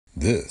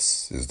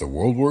This is the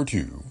World War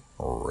II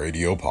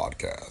Radio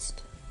Podcast.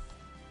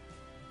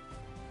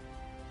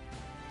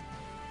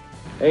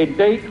 A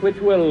date which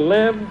will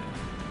live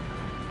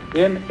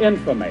in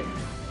infamy.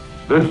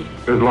 This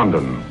is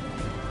London.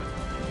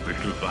 We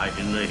shall fight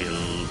in the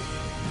hills.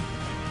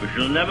 We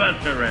shall never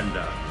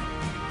surrender.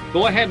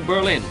 Go ahead,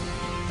 Berlin.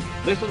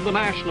 This is the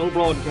National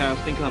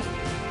Broadcasting Company.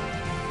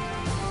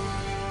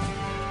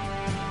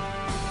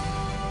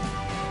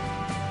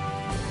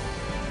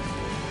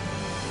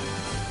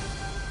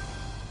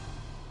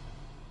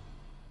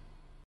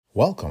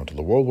 Welcome to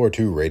the World War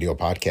II Radio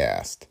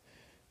Podcast.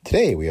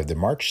 Today we have the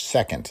March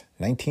 2nd,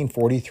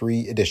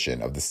 1943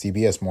 edition of the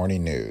CBS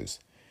Morning News.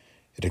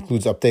 It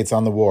includes updates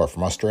on the war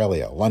from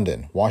Australia,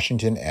 London,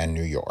 Washington, and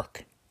New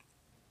York.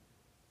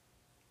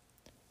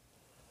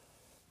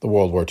 The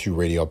World War II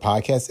Radio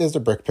Podcast is a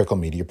Brick Pickle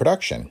Media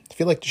production. If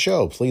you like the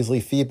show, please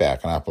leave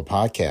feedback on Apple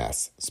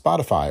Podcasts,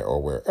 Spotify,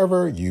 or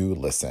wherever you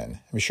listen. And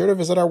be sure to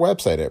visit our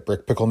website at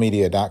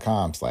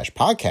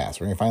brickpicklemedia.com/podcast,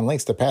 where you can find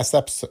links to past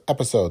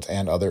episodes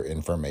and other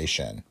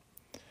information.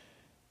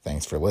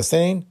 Thanks for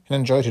listening, and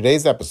enjoy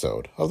today's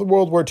episode of the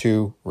World War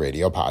II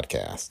Radio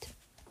Podcast.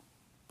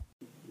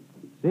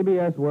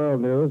 CBS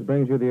World News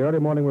brings you the early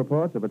morning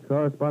reports of its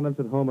correspondents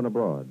at home and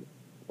abroad.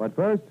 But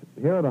first,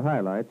 here are the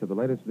highlights of the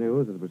latest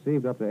news as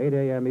received up to 8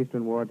 a.m.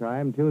 Eastern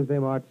Wartime, Tuesday,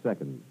 March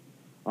 2nd.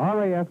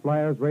 RAF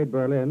flyers raid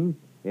Berlin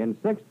in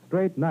sixth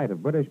straight night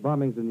of British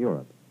bombings in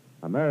Europe.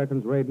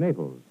 Americans raid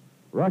Naples.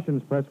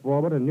 Russians press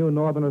forward a new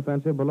northern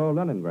offensive below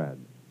Leningrad.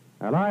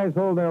 Allies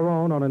hold their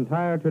own on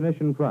entire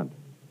Ternician front.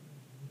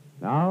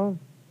 Now,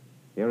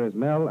 here is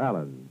Mel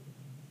Allen.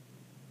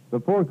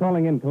 Before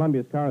calling in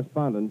Columbia's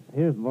correspondents,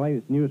 here's the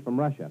latest news from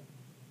Russia.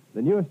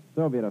 The newest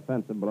Soviet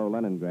offensive below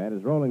Leningrad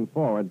is rolling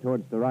forward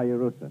towards the Raya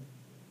Russa.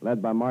 Led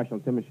by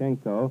Marshal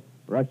Timoshenko,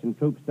 Russian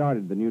troops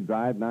started the new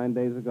drive 9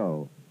 days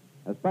ago.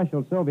 A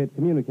special Soviet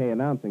communique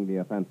announcing the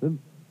offensive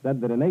said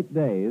that in 8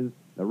 days,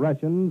 the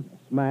Russians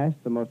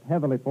smashed the most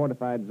heavily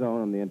fortified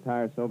zone on the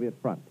entire Soviet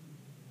front.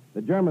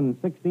 The German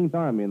 16th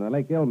Army in the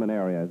Lake Ilmen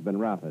area has been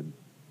routed.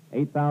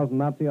 8,000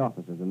 Nazi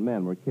officers and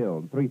men were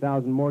killed,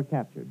 3,000 more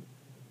captured.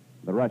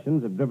 The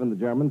Russians have driven the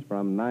Germans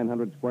from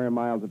 900 square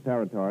miles of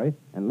territory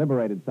and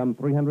liberated some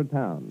 300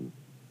 towns.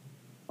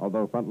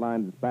 Although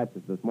frontline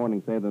dispatches this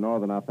morning say the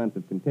northern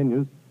offensive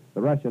continues,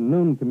 the Russian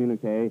noon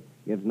communique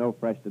gives no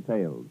fresh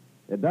details.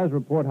 It does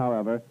report,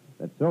 however,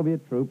 that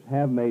Soviet troops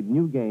have made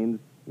new gains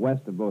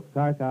west of both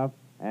Kharkov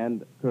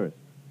and Kursk.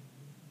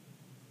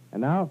 And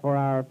now, for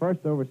our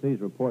first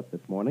overseas report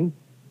this morning,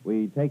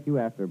 we take you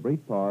after a brief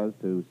pause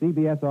to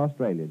CBS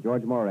Australia.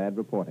 George Morad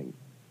reporting.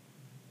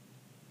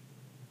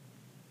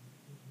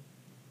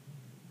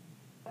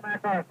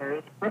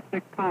 MacArthur's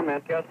cryptic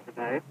comment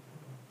yesterday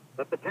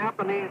that the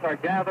Japanese are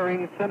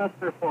gathering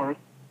sinister force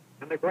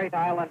in the great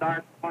island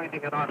arc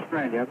pointing at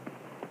Australia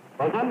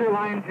was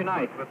underlined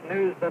tonight with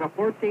news that a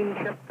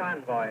 14-ship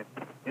convoy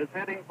is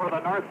heading for the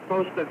north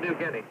coast of New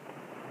Guinea.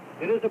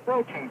 It is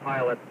approaching,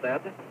 pilots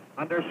said,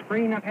 under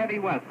screen of heavy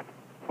weather,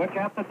 which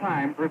at the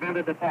time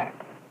prevented attack.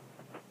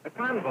 The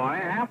convoy,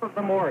 half of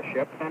them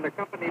warships and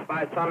accompanied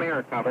by some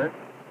air cover,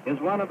 is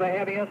one of the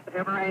heaviest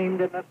ever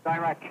aimed in this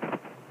direction.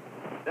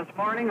 This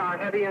morning, our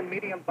heavy and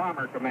medium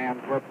bomber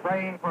commands were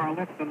praying for a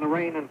lift in the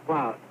rain and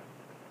clouds,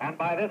 and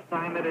by this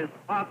time it is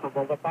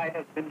possible the fight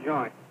has been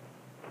joined.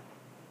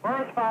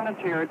 Correspondents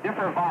here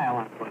differ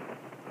violently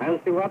as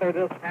to whether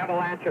this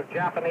avalanche of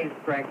Japanese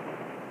strength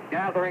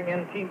gathering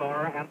in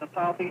Timor and the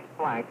southeast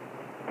flank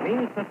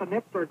means that the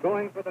Nips are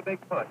going for the big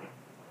push,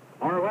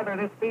 or whether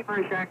this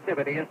feverish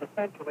activity is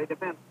essentially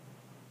defensive.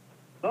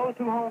 Those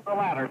who hold the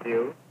latter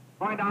view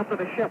point out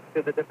that a shift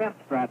to the defense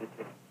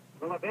strategy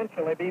will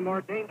eventually be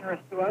more dangerous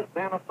to us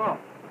than assault.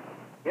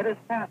 It is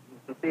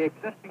patent that the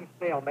existing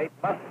stalemate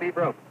must be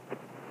broken,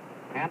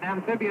 and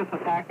amphibious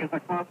attack is a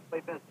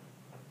costly business.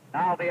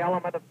 Now the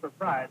element of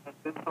surprise has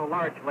been so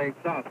largely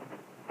exhausted.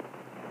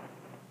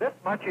 This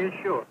much is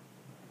sure,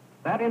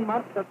 that in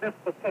months of this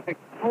Pacific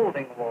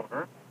holding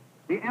war,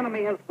 the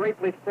enemy has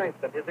greatly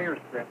strengthened his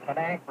airstrips and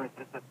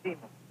anchorages at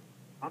Timor,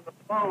 on the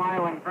small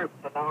island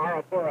groups in the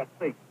Arafura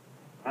Sea,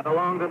 and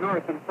along the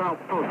north and south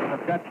coast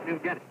of Dutch New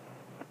Guinea.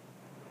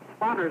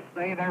 Spotters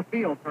say their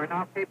fields are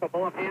now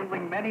capable of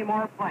handling many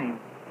more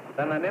planes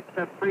than the Nips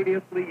have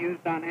previously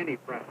used on any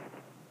front.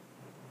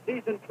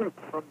 Seasoned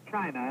troops from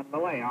China and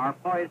Malaya are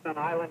poised on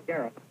island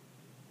garrisons.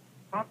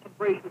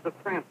 Concentrations of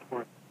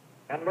transport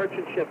and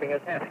merchant shipping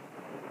is heading.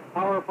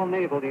 Powerful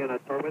naval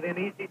units are within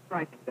easy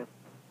striking distance.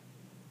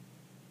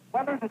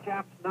 Whether the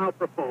Japs now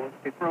propose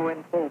to throw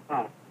in full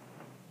power,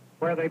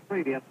 where they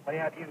previously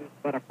had used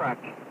but a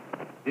fraction,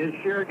 is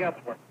sheer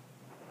guesswork.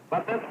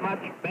 But this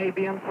much may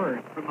be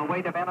inferred from the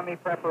weight of enemy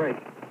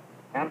preparation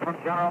and from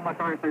General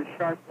MacArthur's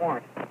sharp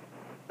warning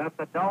that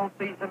the dull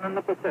season in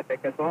the Pacific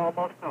is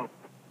almost over.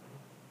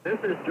 This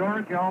is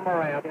George L.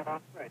 Morad in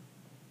Australia.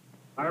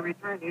 I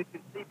return you to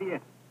CBS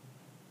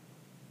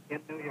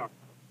in New York.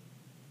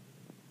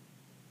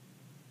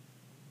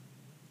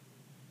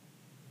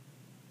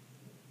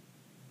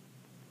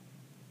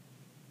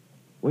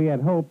 We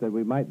had hoped that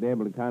we might be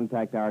able to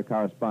contact our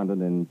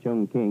correspondent in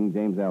Chongqing,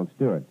 James L.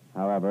 Stewart.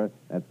 However,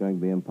 that's going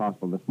to be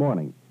impossible this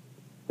morning.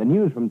 The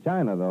news from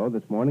China, though,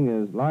 this morning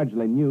is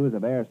largely news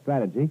of air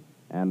strategy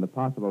and the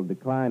possible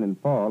decline and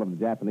fall of the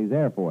Japanese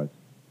Air Force.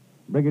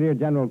 Brigadier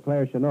General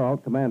Claire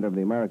Chennault, commander of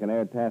the American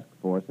Air Task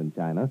Force in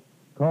China,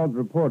 called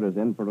reporters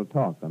in for a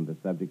talk on this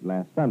subject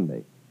last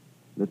Sunday.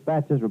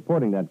 Dispatches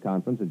reporting that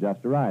conference are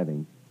just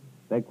arriving.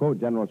 They quote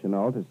General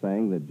Chennault as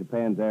saying that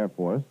Japan's Air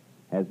Force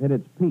has hit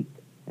its peak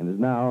and is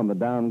now on the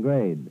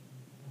downgrade.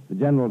 The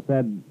general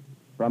said,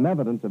 from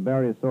evidence of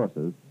various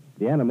sources,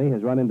 the enemy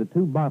has run into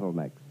two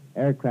bottlenecks,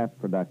 aircraft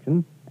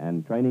production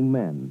and training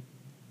men.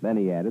 Then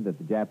he added that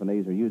the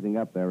Japanese are using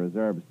up their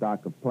reserve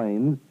stock of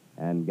planes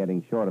and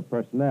getting short of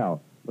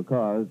personnel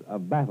because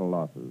of battle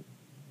losses.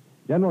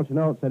 General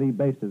Chennault said he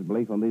based his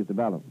belief on these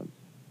developments.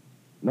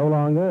 No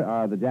longer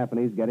are the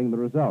Japanese getting the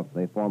results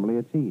they formerly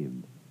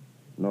achieved.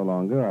 No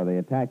longer are they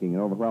attacking in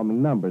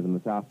overwhelming numbers in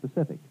the South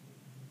Pacific.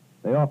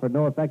 They offered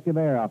no effective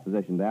air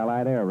opposition to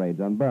Allied air raids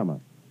on Burma.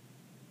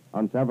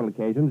 On several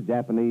occasions,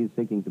 Japanese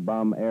seeking to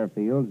bomb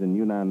airfields in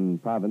Yunnan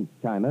Province,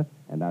 China,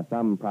 and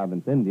Assam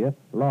Province, India,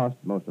 lost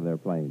most of their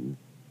planes.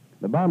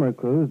 The bomber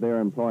crews they are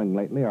employing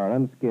lately are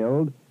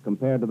unskilled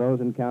compared to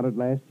those encountered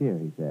last year,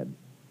 he said.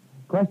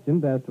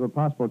 Questioned as to a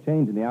possible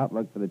change in the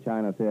outlook for the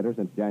China theater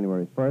since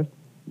January 1st,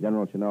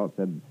 General Chennault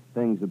said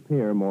things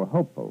appear more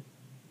hopeful.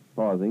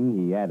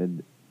 Pausing, he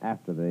added,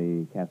 after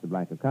the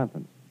Casablanca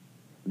conference.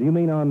 Do you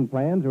mean on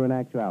plans or in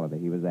actuality,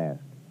 he was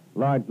asked.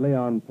 Largely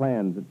on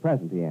plans at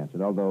present, he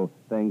answered, although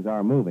things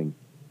are moving.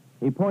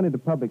 He pointed to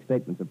public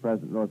statements of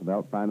President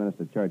Roosevelt, Prime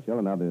Minister Churchill,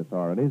 and other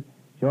authorities,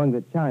 showing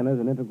that China is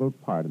an integral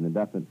part in the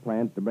definite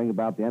plans to bring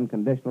about the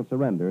unconditional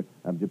surrender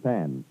of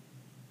Japan.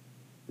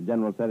 The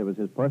general said it was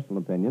his personal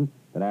opinion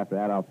that after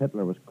Adolf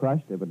Hitler was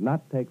crushed, it would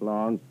not take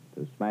long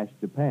to smash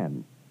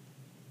Japan.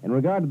 In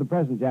regard to the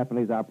present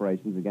Japanese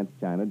operations against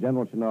China,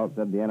 General Chennault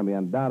said the enemy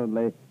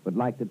undoubtedly would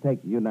like to take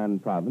Yunnan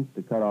province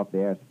to cut off the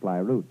air supply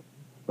route.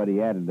 But he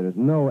added there is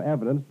no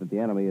evidence that the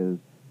enemy is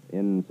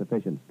in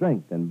sufficient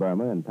strength in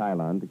Burma and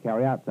Thailand to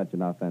carry out such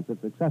an offensive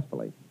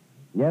successfully.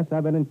 Yes,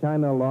 I've been in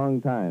China a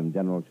long time,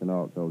 General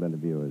Chennault told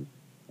interviewers.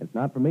 It's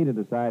not for me to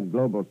decide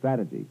global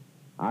strategy.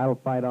 I'll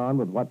fight on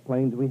with what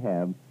planes we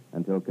have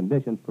until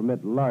conditions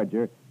permit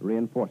larger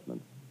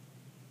reinforcements.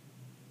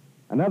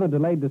 Another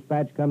delayed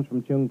dispatch comes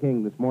from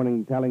Chongqing this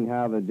morning telling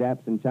how the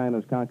Japs in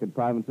China's conquered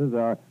provinces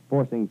are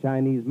forcing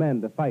Chinese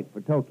men to fight for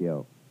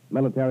Tokyo.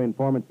 Military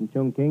informants in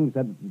Chongqing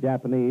said that the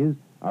Japanese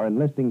are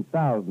enlisting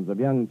thousands of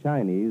young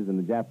Chinese in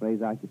the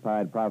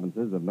Japanese-occupied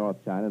provinces of North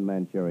China and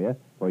Manchuria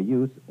for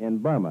use in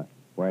Burma,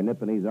 where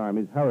Nipponese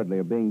armies hurriedly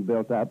are being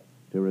built up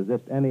to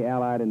resist any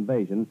Allied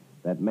invasion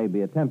that may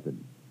be attempted.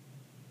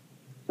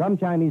 Some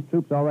Chinese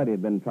troops already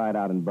have been tried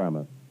out in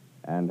Burma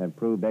and have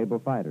proved able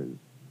fighters.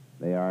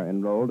 They are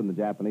enrolled in the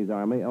Japanese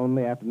Army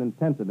only after an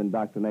intensive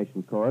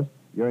indoctrination course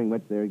during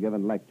which they are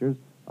given lectures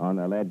on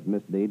alleged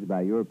misdeeds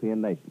by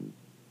European nations.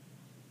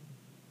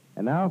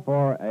 And now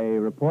for a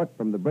report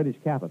from the British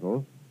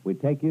capital, we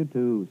take you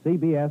to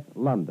CBS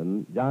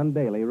London. John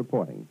Daly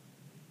reporting.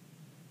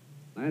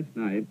 Last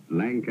night,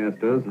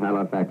 Lancasters,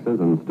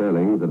 Halifaxes, and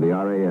Sterlings of the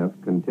RAF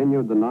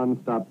continued the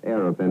non-stop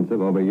air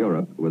offensive over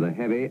Europe with a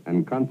heavy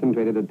and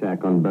concentrated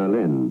attack on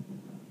Berlin.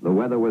 The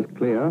weather was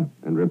clear,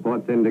 and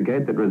reports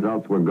indicate that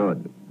results were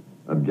good.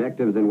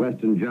 Objectives in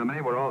western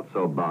Germany were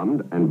also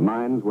bombed, and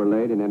mines were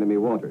laid in enemy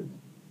waters.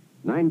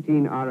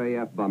 19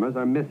 RAF bombers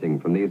are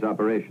missing from these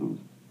operations,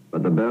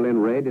 but the Berlin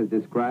raid is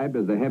described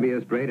as the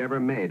heaviest raid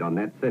ever made on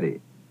that city,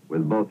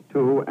 with both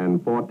 2- and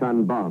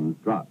 4-ton bombs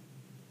dropped.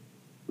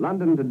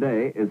 London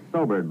today is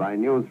sobered by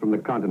news from the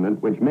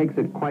continent which makes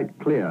it quite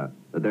clear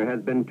that there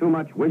has been too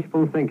much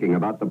wishful thinking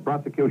about the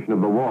prosecution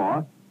of the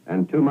war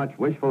and too much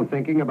wishful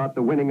thinking about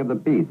the winning of the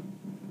peace.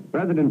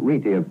 President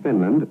Ryti of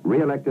Finland,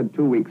 re-elected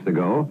 2 weeks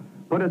ago,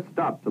 put a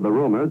stop to the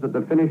rumors that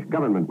the Finnish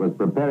government was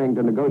preparing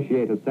to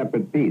negotiate a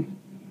separate peace.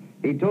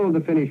 He told the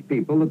Finnish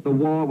people that the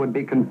war would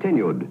be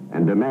continued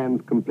and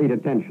demands complete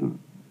attention.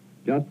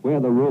 Just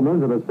where the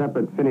rumors of a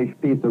separate Finnish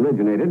peace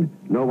originated,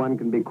 no one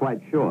can be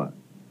quite sure.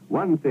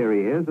 One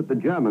theory is that the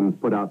Germans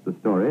put out the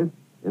stories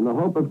in the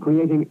hope of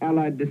creating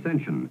Allied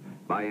dissension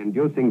by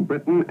inducing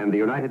Britain and the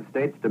United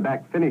States to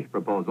back Finnish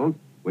proposals,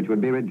 which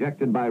would be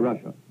rejected by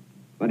Russia.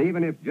 But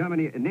even if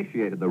Germany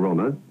initiated the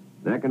rumors,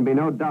 there can be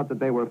no doubt that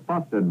they were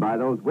fostered by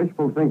those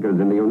wishful thinkers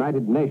in the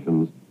United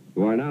Nations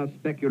who are now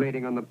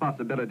speculating on the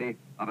possibility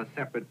of a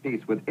separate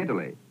peace with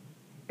Italy.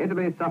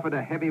 Italy suffered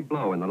a heavy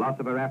blow in the loss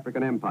of her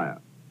African empire.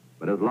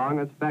 But as long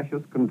as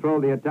fascists control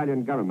the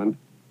Italian government,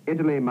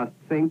 Italy must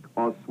sink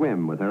or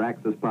swim with her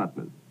Axis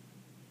partners.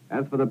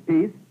 As for the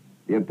peace,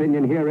 the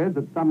opinion here is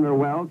that Sumner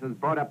Welles has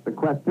brought up the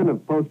question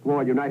of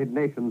post-war United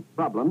Nations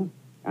problems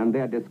and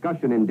their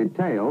discussion in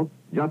detail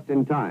just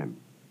in time.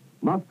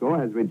 Moscow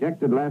has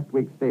rejected last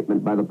week's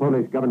statement by the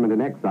Polish government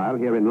in exile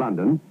here in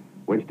London,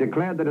 which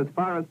declared that as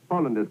far as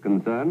Poland is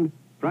concerned,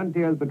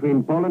 frontiers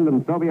between Poland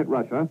and Soviet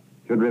Russia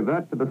should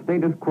revert to the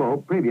status quo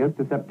previous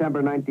to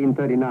September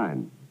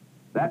 1939.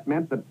 That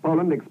meant that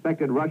Poland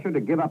expected Russia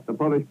to give up the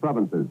Polish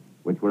provinces,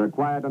 which were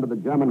acquired under the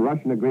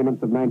German-Russian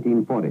agreements of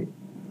 1940.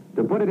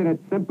 To put it in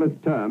its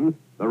simplest terms,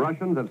 the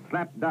Russians have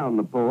slapped down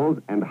the Poles,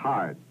 and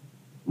hard.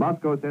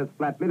 Moscow says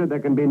flatly that there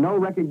can be no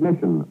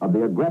recognition of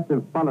the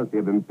aggressive policy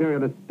of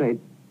imperialist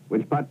states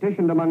which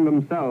partitioned among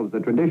themselves the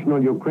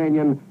traditional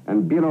Ukrainian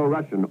and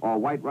Belarusian or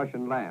White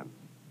Russian lands.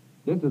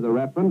 This is a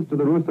reference to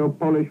the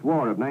Russo-Polish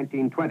War of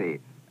 1920,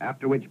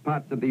 after which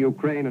parts of the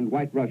Ukraine and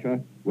White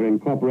Russia were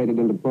incorporated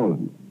into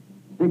Poland.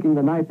 Sticking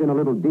the knife in a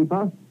little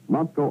deeper,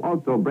 Moscow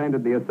also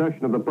branded the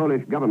assertion of the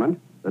Polish government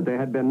that there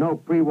had been no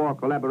pre-war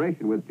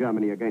collaboration with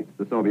Germany against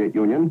the Soviet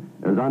Union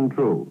as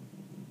untrue.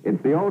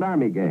 It's the old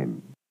army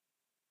game.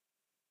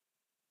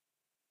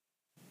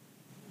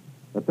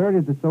 The third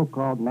is the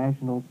so-called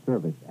National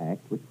Service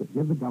Act, which would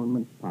give the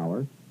government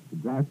power to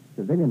draft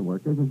civilian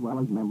workers as well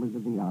as members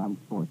of the armed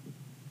forces.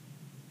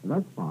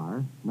 Thus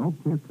far, no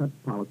clear-cut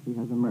policy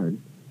has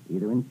emerged,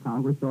 either in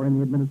Congress or in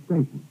the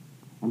administration,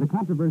 and the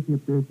controversy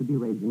appears to be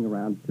raging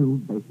around two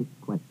basic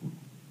questions.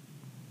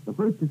 The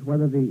first is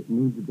whether the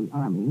needs of the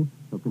Army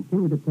will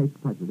continue to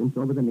take precedence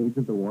over the needs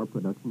of the war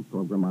production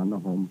program on the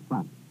home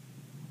front.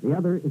 The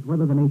other is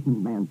whether the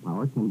nation's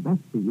manpower can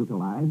best be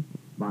utilized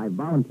by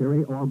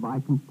voluntary or by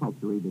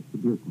compulsory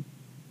distribution.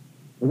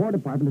 The War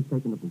Department has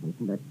taken the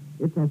position that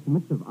its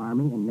estimates of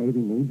Army and Navy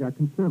needs are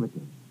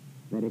conservative,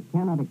 that it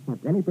cannot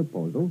accept any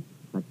proposal,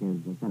 such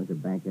as Senator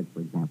Bankett's,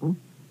 for example,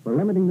 for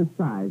limiting the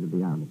size of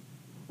the Army,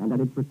 and that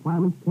its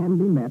requirements can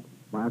be met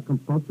by a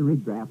compulsory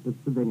draft of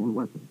civilian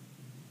workers.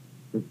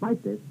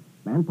 Despite this,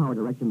 Manpower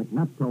Director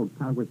McNutt told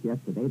Congress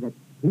yesterday that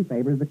he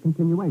favors the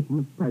continuation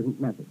of present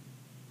methods.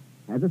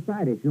 As a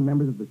side issue,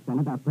 members of the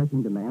Senate are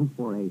pressing demands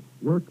for a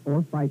work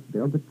or fight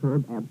bill to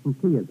curb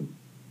absenteeism,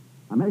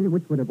 a measure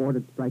which would have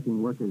ordered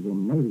striking workers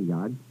in Navy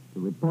yards to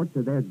report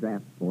to their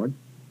draft boards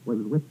was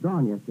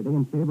withdrawn yesterday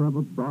in favor of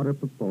a broader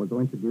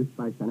proposal introduced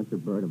by Senator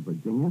Byrd of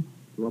Virginia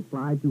to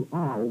apply to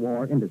all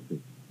war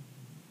industries.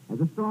 As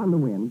a straw in the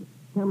wind,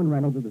 Chairman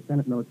Reynolds of the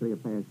Senate Military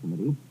Affairs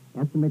Committee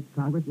estimates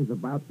Congress is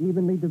about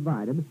evenly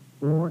divided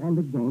for and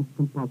against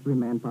compulsory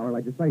manpower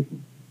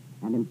legislation,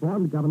 and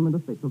informed government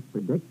officials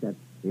predict that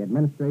the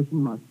administration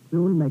must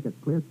soon make a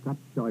clear-cut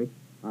choice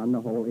on the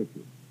whole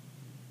issue.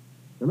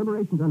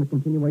 Deliberations on the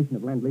continuation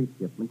of Lend-Lease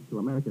shipments to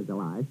America's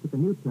allies took a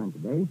new turn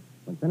today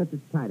when Senator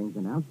Tidings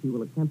announced he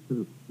will attempt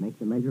to make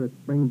the measure a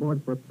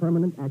springboard for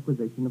permanent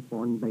acquisition of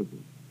foreign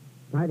bases.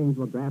 Tidings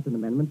will draft an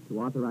amendment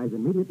to authorize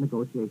immediate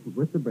negotiations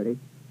with the British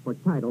for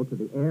title to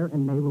the air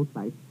and naval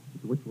sites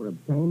which were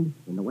obtained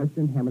in the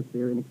Western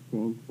Hemisphere in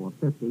exchange for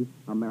 50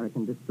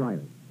 American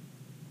destroyers.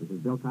 This is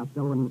Bill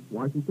Costello in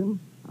Washington.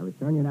 I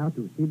return you now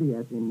to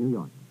CBS in New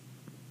York.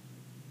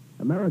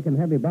 American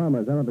heavy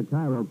bombers under the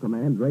Cairo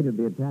Command raided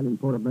the Italian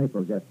port of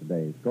Naples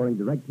yesterday, scoring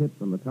direct hits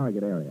from the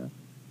target area.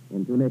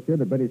 In Tunisia,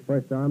 the British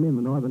First Army in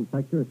the northern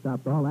sector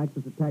stopped all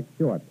Axis attacks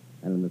short,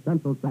 and in the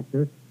central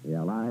sector, the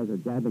Allies are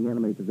jabbing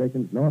enemy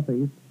positions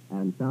northeast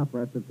and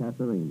southwest of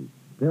Kasserine.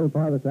 Still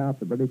farther south,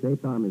 the British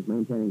Eighth Army is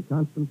maintaining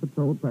constant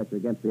patrol pressure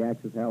against the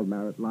Axis-held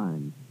Marat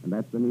line. And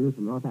that's the news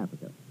from North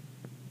Africa.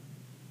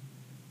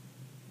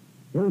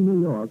 Here in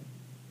New York,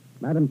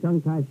 Madam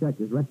Chiang Kai-shek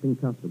is resting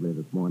comfortably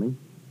this morning.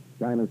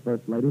 China's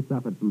First Lady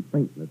suffered from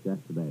faintness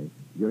yesterday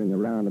during a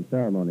round of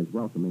ceremonies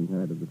welcoming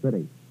her to the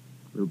city.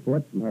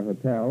 Reports from her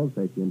hotel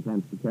say she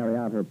intends to carry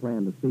out her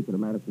plan to speak at a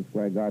Madison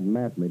Square Garden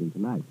mass meeting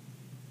tonight.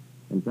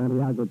 In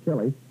Santiago,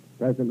 Chile,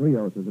 President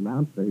Rios has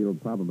announced that he will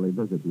probably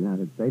visit the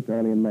United States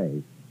early in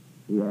May.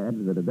 He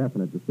adds that a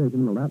definite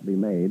decision will not be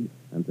made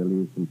until he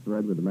has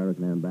conferred with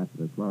American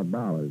Ambassador Claude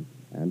Bowers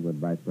and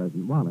with Vice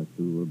President Wallace,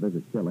 who will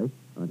visit Chile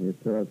on his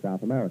tour of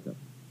South America.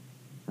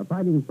 A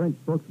fighting French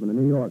spokesman in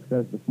New York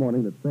says this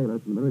morning that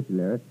sailors from the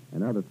Richelieu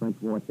and other French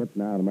warships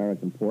now in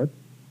American ports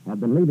have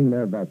been leaving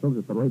their vessels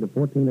at the rate of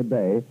 14 a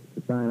day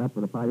to sign up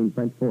for the fighting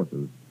French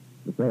forces.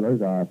 The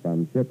sailors are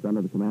from ships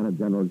under the command of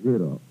General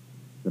Giraud.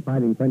 The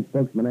fighting French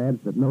spokesman adds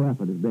that no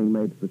effort is being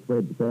made to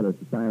persuade the sailors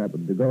to sign up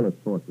with de Gaulle's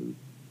forces.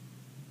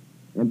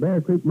 In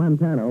Bear Creek,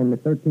 Montana, only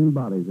 13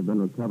 bodies have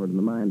been recovered in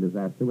the mine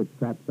disaster which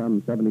trapped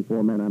some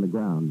 74 men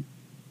underground.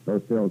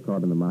 Those still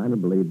caught in the mine are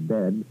believed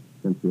dead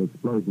since the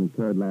explosion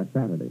occurred last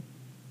Saturday.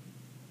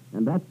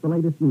 And that's the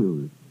latest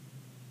news.